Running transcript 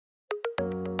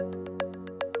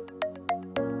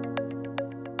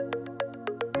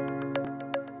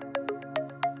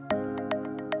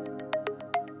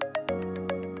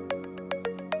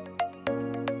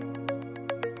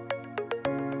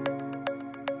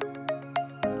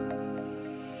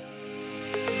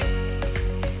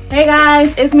Hey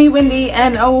guys, it's me Wendy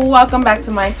and welcome back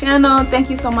to my channel. Thank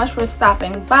you so much for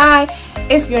stopping by.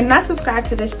 If you're not subscribed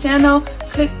to this channel,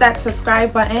 click that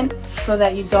subscribe button so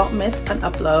that you don't miss an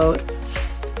upload.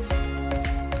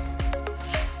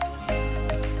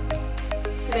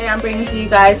 Today I'm bringing to you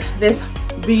guys this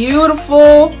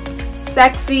beautiful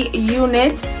sexy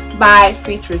unit by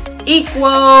Freetress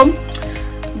Equal.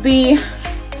 The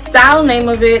style name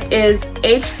of it is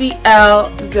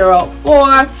HDL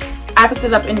 04. I picked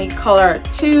it up in the color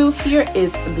 2. Here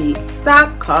is the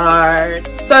stock card.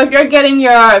 So if you're getting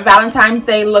your Valentine's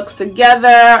Day looks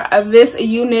together, this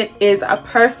unit is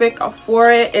perfect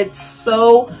for it. It's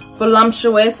so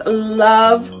voluptuous.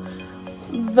 Love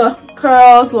the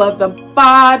curls, love the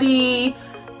body,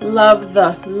 love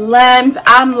the length.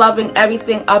 I'm loving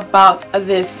everything about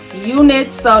this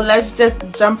unit. So let's just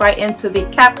jump right into the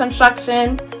cap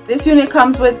construction. This unit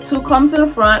comes with 2 combs in the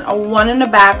front, 1 in the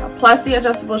back, plus the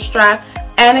adjustable strap,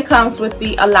 and it comes with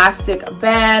the elastic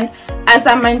band. As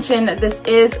I mentioned, this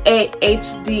is a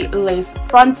HD lace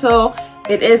frontal.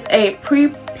 It is a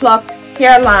pre-plucked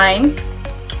hairline.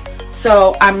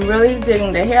 So I'm really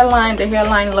digging the hairline. The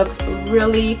hairline looks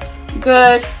really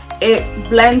good. It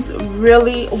blends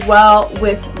really well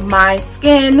with my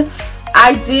skin.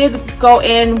 I did go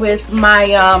in with my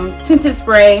tinted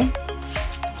spray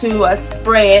to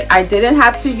spray it. I didn't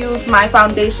have to use my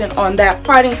foundation on that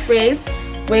parting space,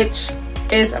 which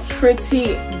is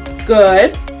pretty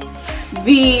good.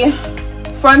 The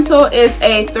frontal is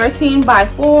a 13 by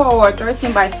 4 or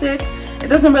 13 by 6. It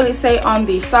doesn't really say on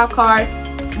the stock card,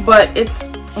 but it's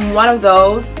one of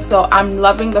those. So I'm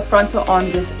loving the frontal on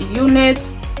this unit.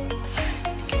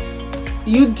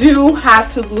 You do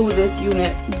have to glue this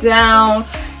unit down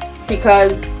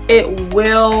because it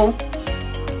will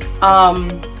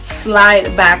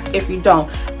slide back if you don't.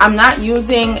 I'm not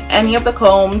using any of the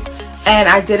combs and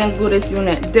I didn't glue this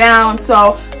unit down.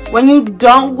 So when you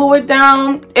don't glue it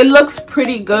down, it looks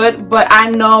pretty good, but I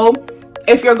know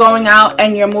if you're going out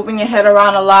and you're moving your head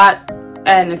around a lot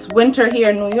and it's winter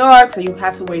here in New York, so you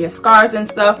have to wear your scarves and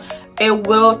stuff, it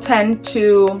will tend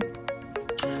to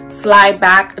slide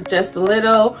back just a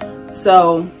little.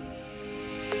 So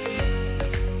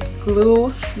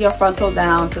glue your frontal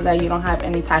down so that you don't have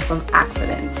any type of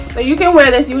accidents. So you can wear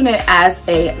this unit as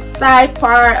a side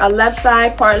part, a left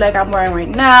side part like I'm wearing right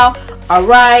now, a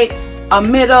right, a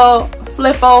middle,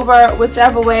 flip over,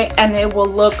 whichever way, and it will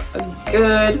look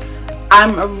good.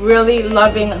 I'm really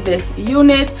loving this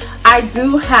unit. I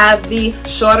do have the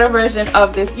shorter version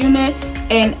of this unit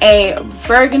in a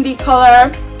burgundy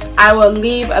color. I will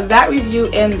leave that review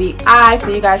in the eye so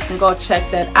you guys can go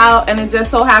check that out. And it just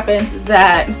so happens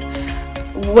that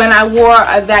when I wore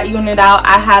that unit out,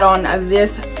 I had on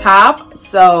this top.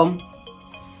 So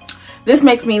this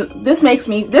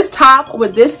top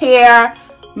with this hair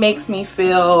makes me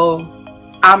feel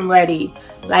I'm ready.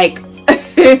 Like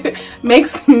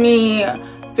makes me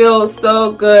feel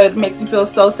so good, makes me feel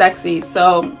so sexy.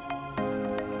 So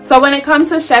when it comes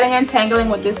to shedding and tangling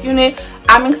with this unit,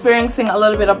 I'm experiencing a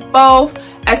little bit of both,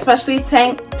 especially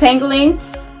tangling.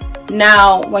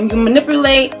 Now, when you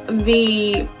manipulate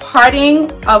the parting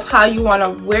of how you want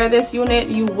to wear this unit,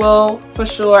 you will for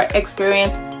sure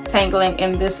experience tangling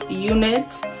in this unit.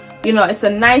 You know, it's a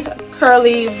nice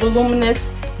curly voluminous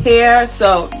hair,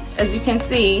 so as you can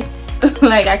see,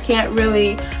 like I can't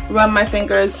really run my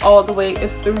fingers all the way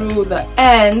through the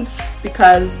ends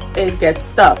because it gets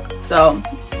stuck. So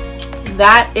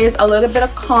that is a little bit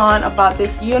of con about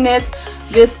this unit.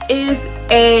 This is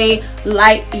a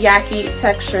light yaki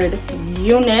textured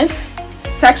unit.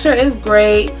 Texture is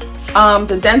great.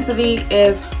 The density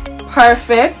is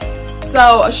perfect.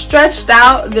 So stretched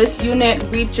out, this unit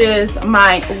reaches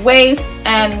my waist,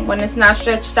 and when it's not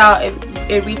stretched out,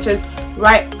 it reaches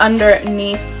right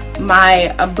underneath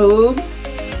my boobs.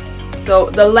 So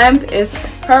the length is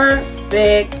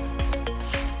perfect.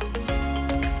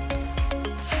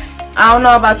 I don't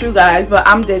know about you guys, but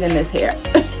I'm digging this hair.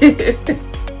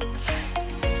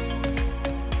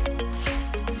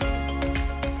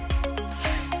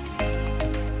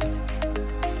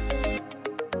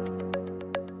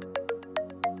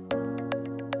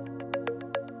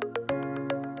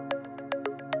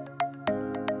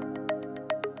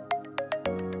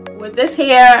 With this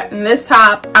hair and this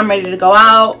top, I'm ready to go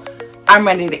out. I'm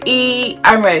ready to eat.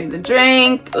 I'm ready to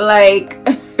drink. Like,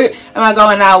 am I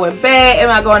going out with bae? Am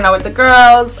I going out with the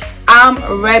girls?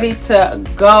 I'm ready to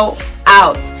go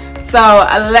out. So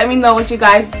let me know what you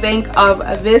guys think of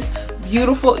this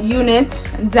beautiful unit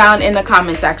down in the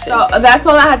comment section. So that's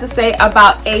all I had to say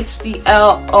about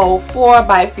HDL 04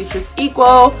 by Freetress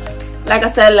Equal. Like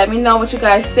I said, let me know what you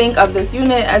guys think of this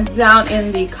unit down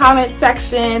in the comment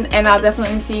section, and I'll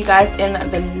definitely see you guys in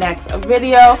the next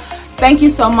video. Thank you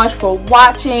so much for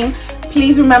watching.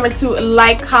 Please remember to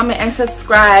like, comment, and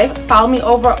subscribe. Follow me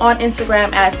over on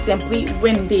Instagram at Simply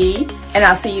Windy, and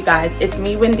I'll see you guys. It's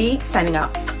me, Windy, signing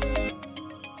out.